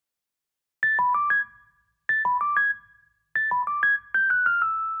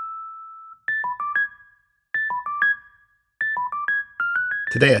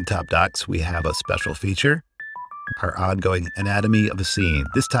Today on Top Docs, we have a special feature, our ongoing Anatomy of a Scene,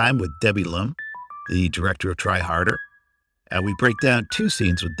 this time with Debbie Lum, the director of Try Harder. And we break down two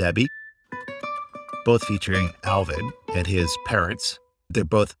scenes with Debbie, both featuring Alvin and his parents. They're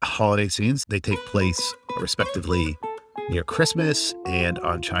both holiday scenes. They take place respectively near Christmas and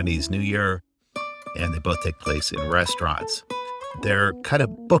on Chinese New Year, and they both take place in restaurants. They're kind of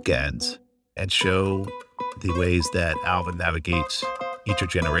bookends and show the ways that Alvin navigates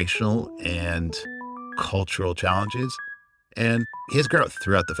intergenerational and cultural challenges and his growth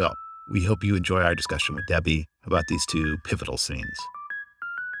throughout the film. We hope you enjoy our discussion with Debbie about these two pivotal scenes.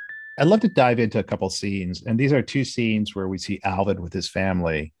 I'd love to dive into a couple scenes, and these are two scenes where we see Alvin with his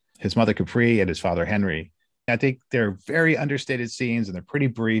family, his mother Capri and his father Henry. I think they're very understated scenes and they're pretty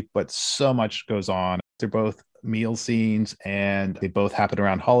brief, but so much goes on. They're both meal scenes and they both happen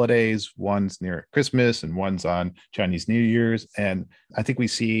around holidays. One's near Christmas and one's on Chinese New Year's. And I think we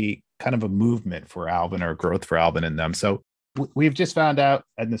see kind of a movement for Alvin or growth for Alvin in them. So we've just found out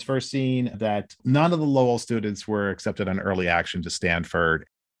in this first scene that none of the Lowell students were accepted on early action to Stanford.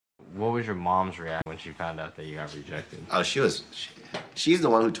 What was your mom's reaction when she found out that you got rejected? Oh, she's the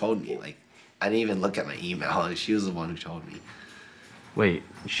one who told me. Like, I didn't even look at my email. She was the one who told me. Wait,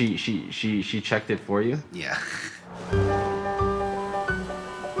 she checked it for you? Yeah.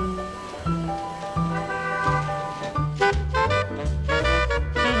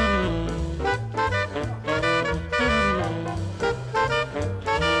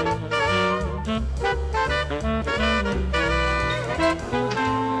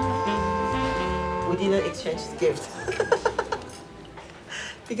 We didn't exchange gifts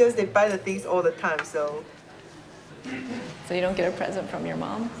because they buy the things all the time. So you don't get a present from your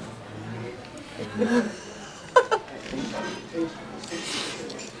mom?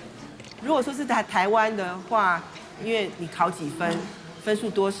 如果说是在台湾的话，因为你考几分，分数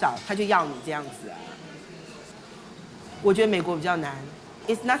多少，他就要你这样子啊。我觉得美国比较难。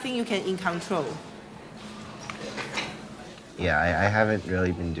It's nothing you can in control. Yeah, I haven't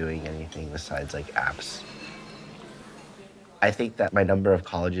really been doing anything besides like apps. I think that my number of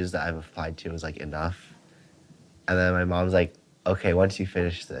colleges that I've applied to is like enough. And then my mom's like, okay, once you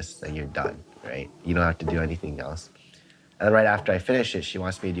finish this, then you're done, right? You don't have to do anything else. And then right after I finish it, she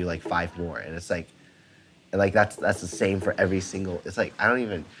wants me to do like 5 more. And it's like, that's the same for every single, it's like,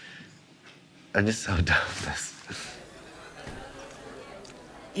 I'm just so done with this.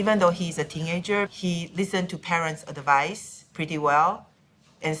 Even though he's a teenager, he listened to parents' advice pretty well.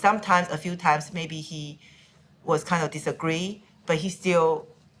 And sometimes, a few times, maybe he was kind of disagree, but he still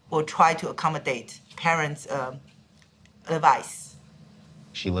will try to accommodate parents' advice.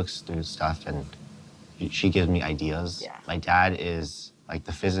 She looks through stuff and she gives me ideas. Yeah. My dad is like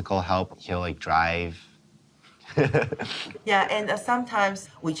the physical help. He'll like drive. Yeah, and sometimes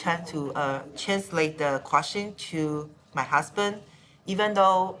we try to translate the question to my husband, even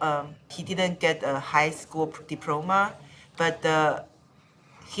though he didn't get a high school diploma, but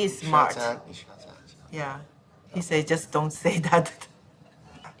he's smart. Yeah, he said, just don't say that.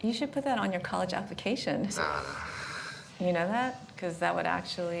 You should put that on your college application. You know that? Because that would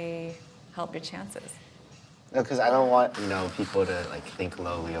actually help your chances. No, because I don't want, people to like think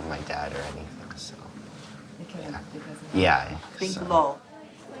lowly of my dad or anything, so. Yeah. Think so. low.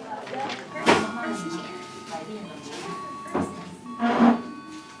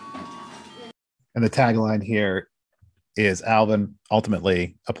 And the tagline here is Alvin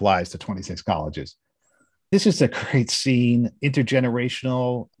ultimately applies to 26 colleges. This is a great scene,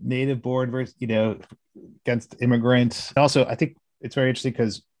 intergenerational, native born versus, against immigrants. Also, I think it's very interesting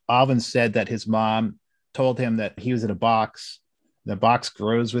because Alvin said that his mom told him that he was in a box. The box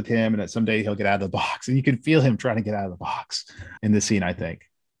grows with him and that someday he'll get out of the box. And you can feel him trying to get out of the box in this scene, I think.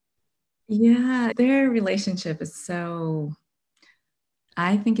 Yeah, their relationship is so,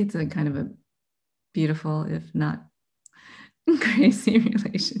 I think it's a kind of a beautiful, if not crazy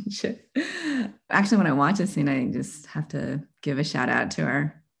relationship. Actually, when I watch this scene, I just have to give a shout out to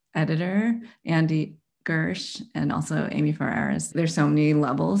our editor, Andy Gersh, and also Amy Ferraris. There's so many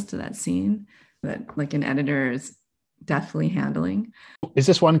levels to that scene that like an editor is definitely handling. Is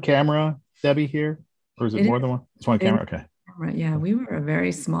this one camera, Debbie, here? Or is it more than one? It's one camera, okay. Right, yeah, we were a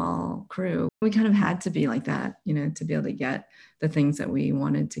very small crew. We kind of had to be like that, to be able to get the things that we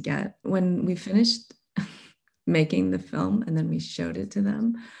wanted to get. When we finished making the film and then we showed it to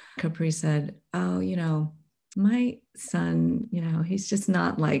them, Capri said, oh, my son, he's just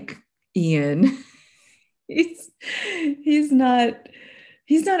not like Ian. he's not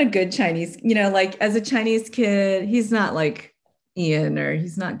a good Chinese, like as a Chinese kid, he's not like Ian, or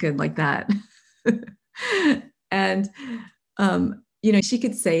he's not good like that. And She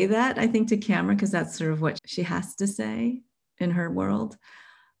could say that, I think, to camera, because that's sort of what she has to say in her world.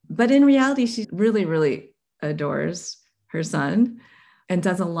 But in reality, she really, really adores her son and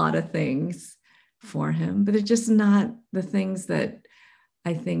does a lot of things for him, but they're just not the things that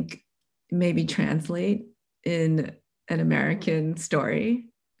I think maybe translate in an American story.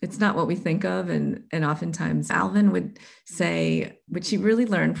 It's not what we think of. And oftentimes Alvin would say, which he really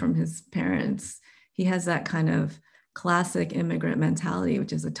learned from his parents, he has that kind of classic immigrant mentality,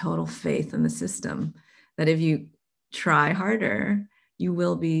 which is a total faith in the system, that if you try harder, you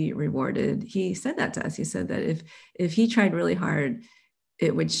will be rewarded. He said that to us. He said that if he tried really hard,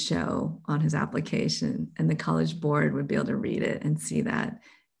 it would show on his application, and the College Board would be able to read it and see that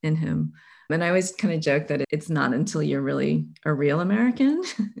in him. And I always kind of joke that it's not until you're really a real American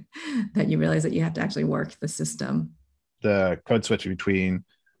that you realize that you have to actually work the system. The code switch between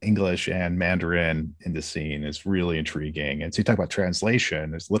English and Mandarin in the scene is really intriguing. And so you talk about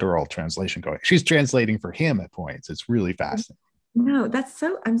translation, there's literal translation going. She's translating for him at points. It's really fascinating. No,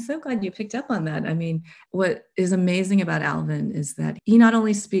 I'm so glad you picked up on that. I mean, what is amazing about Alvin is that he not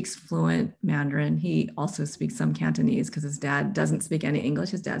only speaks fluent Mandarin, he also speaks some Cantonese, because his dad doesn't speak any English.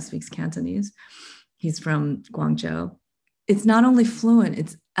 His dad speaks Cantonese. He's from Guangzhou. It's not only fluent,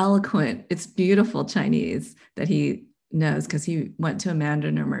 it's eloquent. It's beautiful Chinese that he knows, because he went to a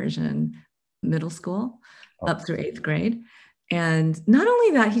Mandarin immersion middle school up through 8th grade. And not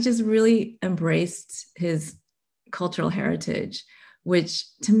only that, he just really embraced his cultural heritage, which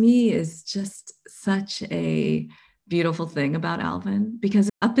to me is just such a beautiful thing about Alvin, because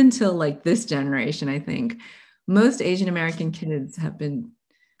up until like this generation, I think most Asian American kids have been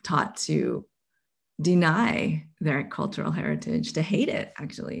taught to deny their cultural heritage, to hate it.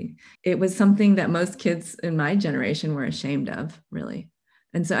 Actually, it was something that most kids in my generation were ashamed of, really.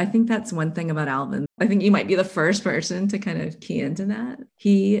 And so I think that's one thing about Alvin. I think you might be the first person to kind of key into that.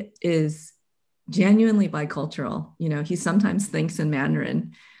 He is genuinely bicultural. He sometimes thinks in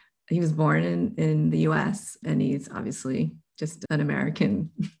Mandarin. He was born in the US, and he's obviously just an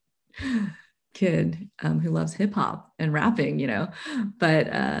American kid who loves hip hop and rapping, but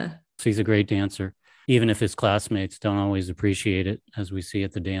so he's a great dancer, even if his classmates don't always appreciate it, as we see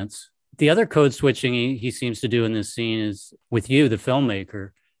at the dance. The other code switching he seems to do in this scene is with you, the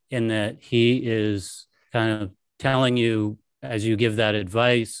filmmaker, in that he is kind of telling you, as you give that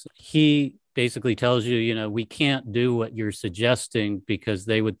advice, he basically tells you, we can't do what you're suggesting because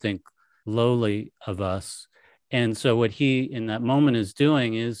they would think lowly of us. And so what he in that moment is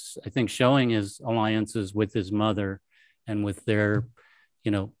doing is, I think, showing his alliances with his mother and with their,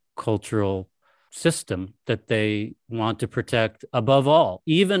 cultural system that they want to protect above all,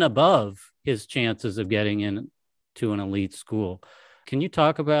 even above his chances of getting into an elite school. Can you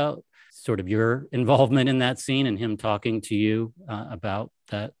talk about sort of your involvement in that scene and him talking to you about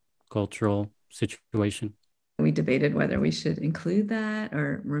that cultural situation? We debated whether we should include that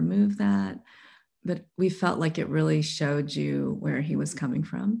or remove that, but we felt like it really showed you where he was coming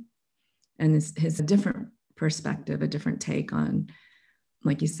from and his different perspective, a different take on,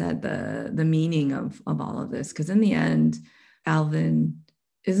 like you said, the meaning of all of this. Because in the end, Alvin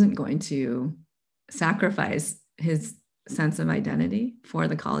isn't going to sacrifice his sense of identity for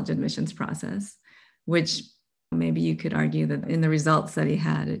the college admissions process, which maybe you could argue that in the results that he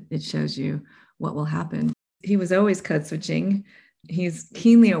had, it shows you what will happen. He was always code switching. He's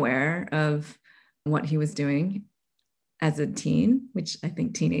keenly aware of what he was doing as a teen, which I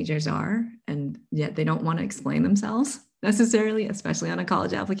think teenagers are, and yet they don't want to explain themselves necessarily, especially on a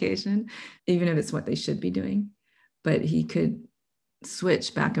college application, even if it's what they should be doing. But he could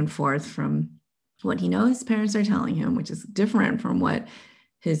switch back and forth from what he knows his parents are telling him, which is different from what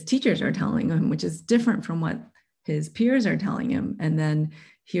his teachers are telling him, which is different from what his peers are telling him. And then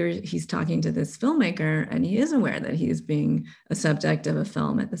here he's talking to this filmmaker, and he is aware that he is being a subject of a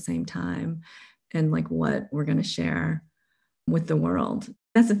film at the same time, and like what we're going to share with the world.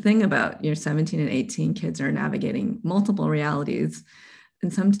 That's the thing about your 17 and 18 kids are navigating multiple realities. In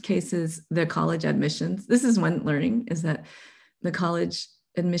some cases, the college admissions, this is one learning, is that the college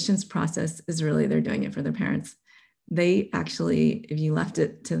admissions process is really, they're doing it for their parents. They actually, if you left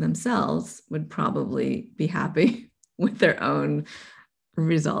it to themselves, would probably be happy with their own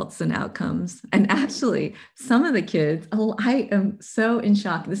results and outcomes. And actually, some of the kids, I am so in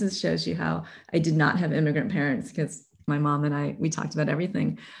shock. This shows you how I did not have immigrant parents, because my mom and we talked about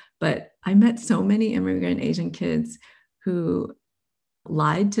everything. But I met so many immigrant Asian kids who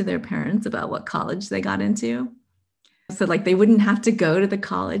lied to their parents about what college they got into. So like they wouldn't have to go to the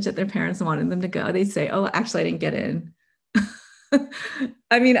college that their parents wanted them to go. They'd say, oh, actually, I didn't get in.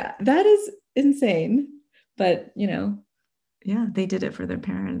 I mean, that is insane. But, yeah, they did it for their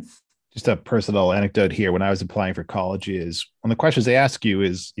parents. Just a personal anecdote here. When I was applying for college, is one of the questions they ask you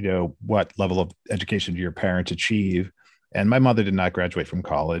is, what level of education do your parents achieve? And my mother did not graduate from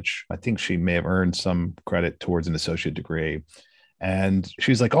college. I think she may have earned some credit towards an associate degree. And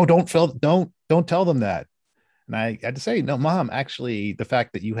she's like, "Oh, don't tell them that." And I had to say, "No, Mom, actually, the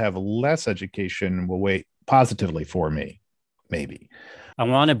fact that you have less education will weigh positively for me, maybe." I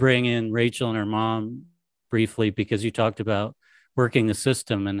want to bring in Rachel and her mom briefly because you talked about working the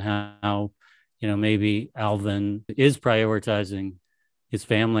system and how, maybe Alvin is prioritizing his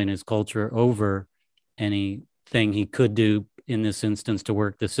family and his culture over anything he could do in this instance to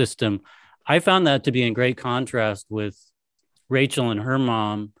work the system. I found that to be in great contrast with Rachel and her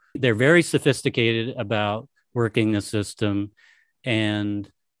mom. They're very sophisticated about working the system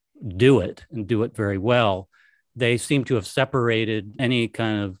and do it very well. They seem to have separated any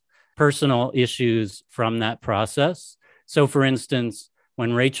kind of personal issues from that process. So, for instance,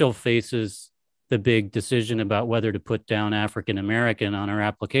 when Rachel faces the big decision about whether to put down African American on her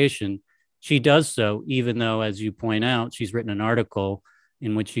application, she does so, even though, as you point out, she's written an article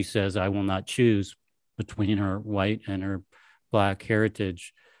in which she says, "I will not choose between her white and her Black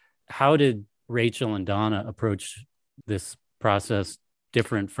heritage." How did Rachel and Donna approach this process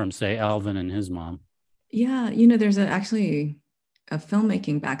different from, say, Alvin and his mom? Yeah, there's actually a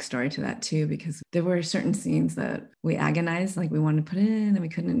filmmaking backstory to that too, because there were certain scenes that we agonized, like we wanted to put in and we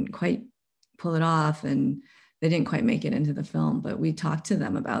couldn't quite pull it off, and they didn't quite make it into the film, but we talked to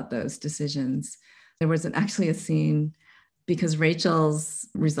them about those decisions. There was actually a scene, because Rachel's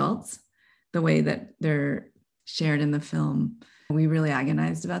results, the way that they're shared in the film, we really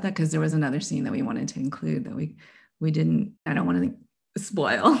agonized about that because there was another scene that we wanted to include that we didn't. I don't want to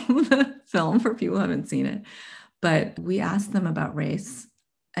spoil the film for people who haven't seen it, but we asked them about race.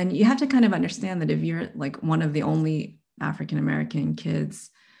 And you have to kind of understand that if you're like one of the only African-American kids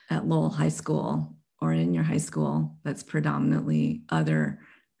at Lowell High School or in your high school that's predominantly other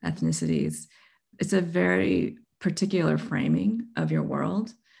ethnicities, it's a very particular framing of your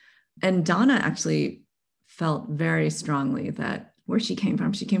world. And Donna actually felt very strongly that where she came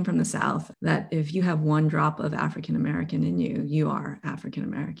from the South, that if you have one drop of African-American in you, you are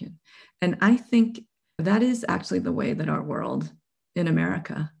African-American. And I think that is actually the way that our world in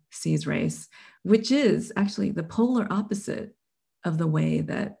America sees race, which is actually the polar opposite of the way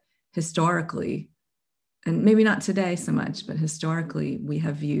that historically, and maybe not today so much, but historically, we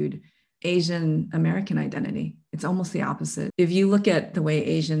have viewed Asian American identity. It's almost the opposite. If you look at the way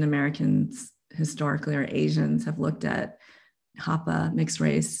Asian Americans historically, or Asians, have looked at Hapa, mixed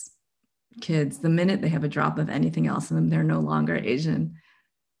race kids, the minute they have a drop of anything else in them, they're no longer Asian.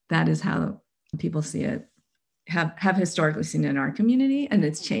 That is how people see it, have historically seen it in our community, and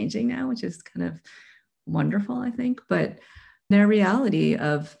it's changing now, which is kind of wonderful, I think. But their reality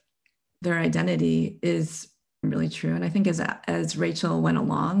of their identity is really true. And I think as Rachel went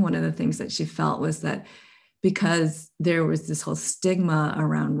along, one of the things that she felt was that because there was this whole stigma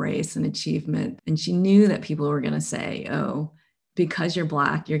around race and achievement, and she knew that people were going to say, "Oh, because you're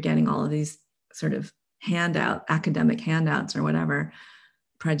Black, you're getting all of these sort of academic handouts or whatever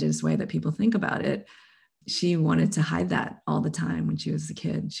prejudiced way that people think about it." She wanted to hide that all the time when she was a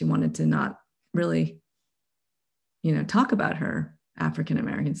kid. She wanted to not really, talk about her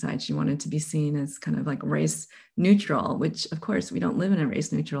African-American side. She wanted to be seen as kind of like race neutral, which of course we don't live in a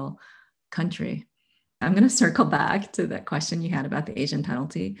race neutral country. I'm going to circle back to that question you had about the Asian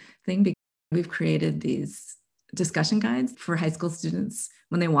penalty thing, because we've created these discussion guides for high school students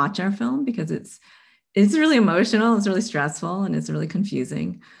when they watch our film, because it's really emotional, it's really stressful, and it's really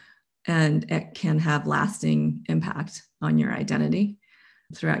confusing. And it can have lasting impact on your identity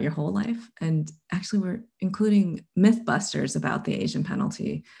throughout your whole life. And actually, we're including myth busters about the Asian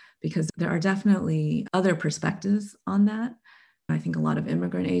penalty, because there are definitely other perspectives on that. I think a lot of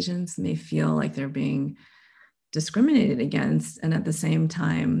immigrant Asians may feel like they're being discriminated against. And at the same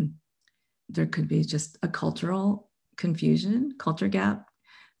time, there could be just a cultural confusion, culture gap.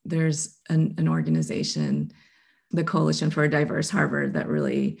 There's an organization, the Coalition for a Diverse Harvard, that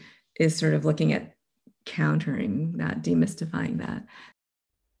really is sort of looking at countering that, demystifying that.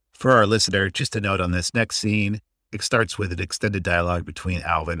 For our listener, just a note on this next scene, it starts with an extended dialogue between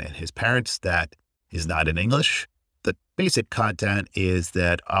Alvin and his parents that is not in English. The basic content is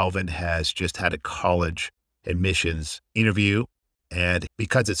that Alvin has just had a college admissions interview, and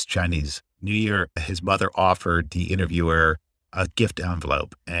because it's Chinese New Year, his mother offered the interviewer a gift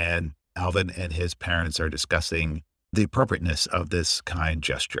envelope, and Alvin and his parents are discussing the appropriateness of this kind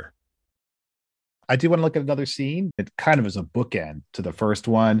gesture. I do want to look at another scene. It kind of is a bookend to the first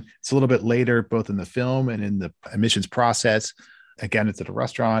one. It's a little bit later, both in the film and in the admissions process. Again, it's at a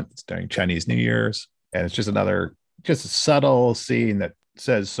restaurant. It's during Chinese New Year's. And it's just just a subtle scene that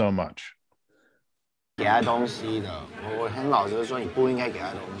says so much. 给他东西的，我很老实的说，你不应该给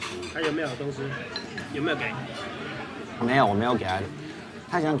他东西。他有没有东西？有没有给？没有，我没有给他。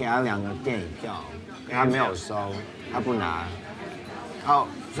他想给他2个电影票，他没有收，他不拿。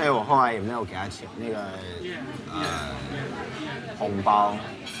所以我后来也没有给他钱，那个红包，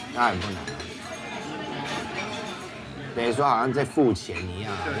他也不拿。等于说好像在付钱一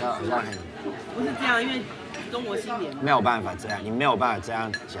样，好像很。不是这样，因为中国新年没有办法这样，你没有办法这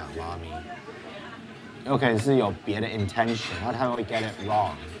样讲妈咪。有可能是有别的 intention， 然后他们会 get it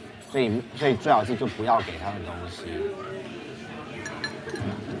wrong， 所以最好是就不要给他们东西。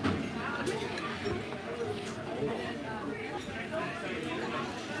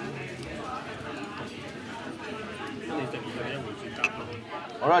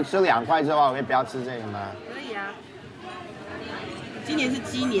我说吃2块之后，我可以不要吃这个吗？可以啊。今年是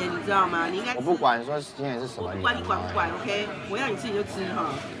鸡年，你知道吗？你应该。我不管说今年是什么年。不管你管不管 ，OK？ 我要你吃你就吃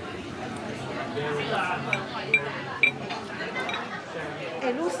哈。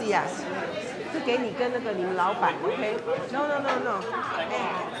哎 ，Lucy 啊，是给你跟那个你们老板 ，OK？No No No No，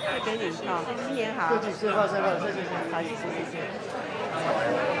 哎，给你哈，新年好。谢谢，好，谢谢。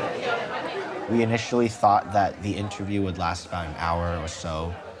We initially thought that the interview would last about an hour or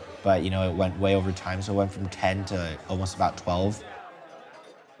so, but it went way over time, so it went from 10 to almost about 12.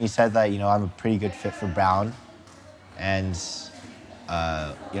 He said that I'm a pretty good fit for Brown, and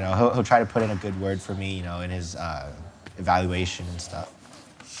he'll try to put in a good word for me, in his evaluation and stuff.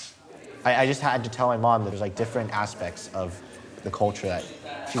 I just had to tell my mom that there's like different aspects of the culture that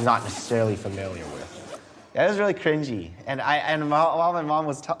she's not necessarily familiar with. Yeah, it was really cringy, and while my mom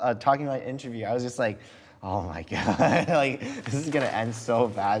was talking about the interview, I was just like, oh my god, like this is gonna end so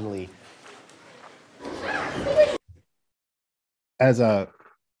badly. As a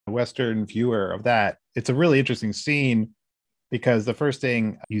Western viewer of that, it's a really interesting scene because the first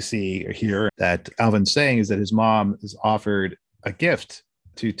thing you see or hear that Alvin's saying is that his mom is offered a gift,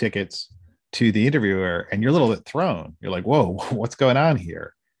 2 tickets to the interviewer, and you're a little bit thrown. You're like, whoa, what's going on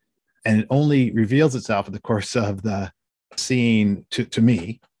here? And it only reveals itself in the course of the scene to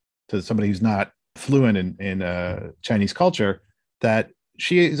me, to somebody who's not fluent in Chinese culture, that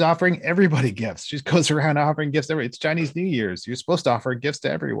she is offering everybody gifts. She goes around offering gifts. It's Chinese New Year's. You're supposed to offer gifts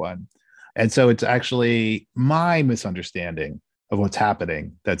to everyone. And so it's actually my misunderstanding of what's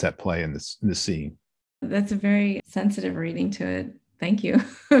happening that's at play in this scene. That's a very sensitive reading to it. Thank you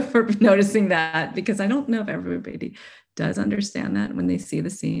for noticing that, because I don't know if everybody does understand that when they see the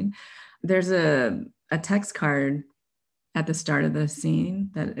scene. There's a text card at the start of the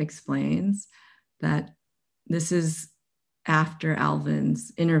scene that explains that this is after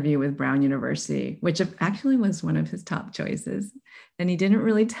Alvin's interview with Brown University, which actually was one of his top choices. And he didn't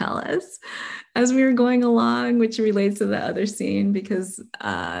really tell us as we were going along, which relates to the other scene, because,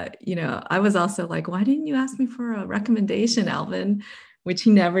 I was also like, why didn't you ask me for a recommendation, Alvin? Which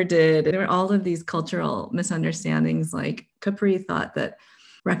he never did. There were all of these cultural misunderstandings. Like Capri thought that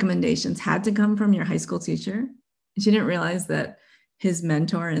recommendations had to come from your high school teacher. She didn't realize that his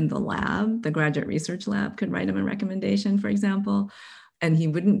mentor in the lab, the graduate research lab, could write him a recommendation, for example. And he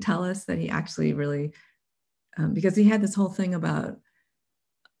wouldn't tell us that he actually really, because he had this whole thing about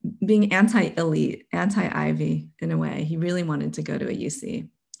being anti-elite, anti-Ivy in a way. He really wanted to go to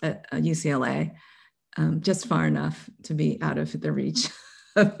a UCLA, just far enough to be out of the reach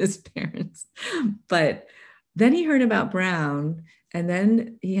of his parents. But then he heard about Brown, and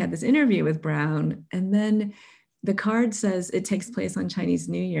then he had this interview with Brown, and then the card says it takes place on Chinese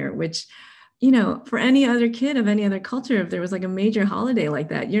New Year, which, for any other kid of any other culture, if there was like a major holiday like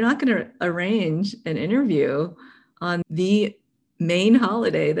that, you're not going to arrange an interview on the main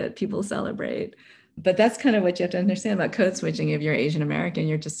holiday that people celebrate. But that's kind of what you have to understand about code switching. If you're Asian American,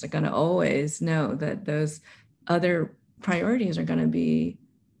 you're just going to always know that those other priorities are going to be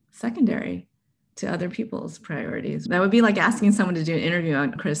secondary to other people's priorities. That would be like asking someone to do an interview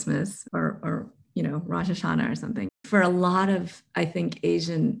on Christmas or Rosh Hashanah or something. For a lot of, I think,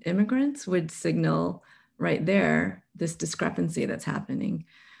 Asian immigrants would signal right there this discrepancy that's happening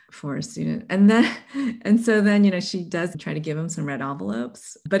for a student. And so then, she does try to give him some red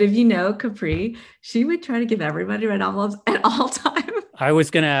envelopes. But if Capri, she would try to give everybody red envelopes at all times. I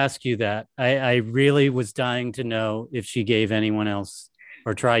was going to ask you that. I really was dying to know if she gave anyone else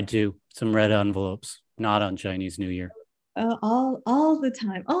or tried to some red envelopes, not on Chinese New Year. All the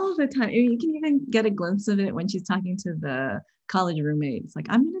time. You can even get a glimpse of it when she's talking to the college roommate. It's like,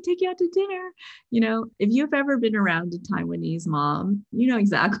 I'm going to take you out to dinner. You know, if you've ever been around a Taiwanese mom, you know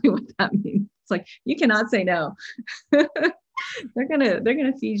exactly what that means. It's like, you cannot say no. They're going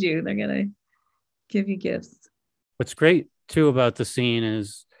to feed you. They're going to give you gifts. What's great too about the scene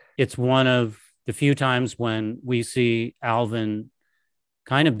is it's one of the few times when we see Alvin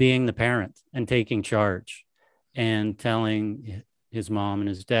kind of being the parent and taking charge and telling his mom and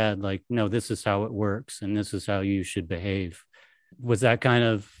his dad, like, no, this is how it works and this is how you should behave. Was that kind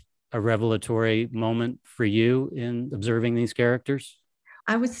of a revelatory moment for you in observing these characters?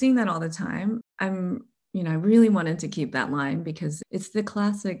 I was seeing that all the time. I really wanted to keep that line because it's the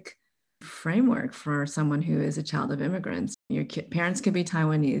classic framework for someone who is a child of immigrants. Your parents could be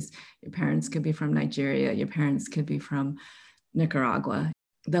Taiwanese, your parents could be from Nigeria, your parents could be from Nicaragua.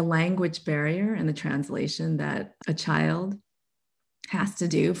 The language barrier and the translation that a child has to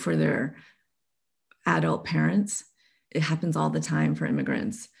do for their adult parents, it happens all the time for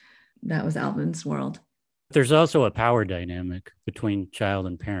immigrants. That was Alvin's world. There's also a power dynamic between child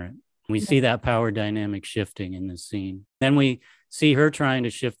and parent. We see that power dynamic shifting in this scene. Then we see her trying to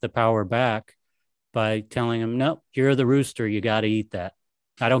shift the power back by telling him, no, you're the rooster. You got to eat that.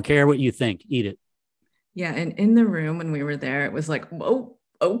 I don't care what you think. Eat it. Yeah. And in the room when we were there, it was like, whoa,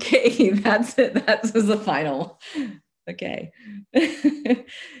 okay, that's it. That was the final. Okay.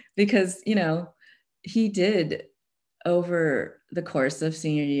 Because, he did over the course of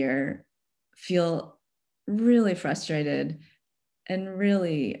senior year feel really frustrated and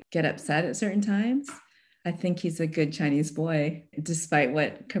really get upset at certain times. I think he's a good Chinese boy, despite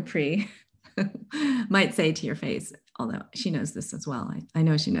what Capri might say to your face, although she knows this as well. I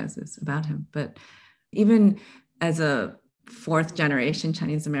know she knows this about him. But even as a fourth generation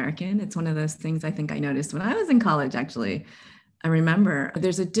Chinese American, it's one of those things I think I noticed when I was in college, actually. I remember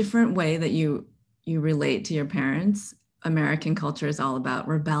there's a different way that you relate to your parents. American culture is all about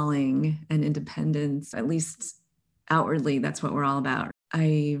rebelling and independence. At least outwardly, that's what we're all about.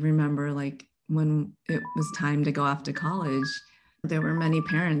 I remember when it was time to go off to college, there were many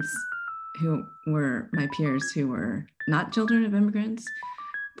parents who were my peers who were not children of immigrants,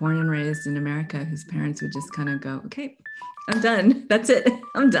 born and raised in America, whose parents would just kind of go, okay, I'm done. That's it.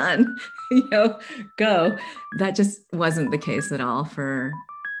 I'm done. Go. That just wasn't the case at all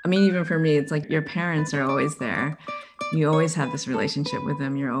even for me, it's like your parents are always there. You always have this relationship with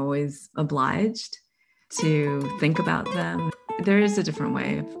them. You're always obliged to think about them. There is a different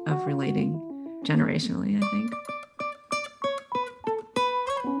way of relating generationally, I think.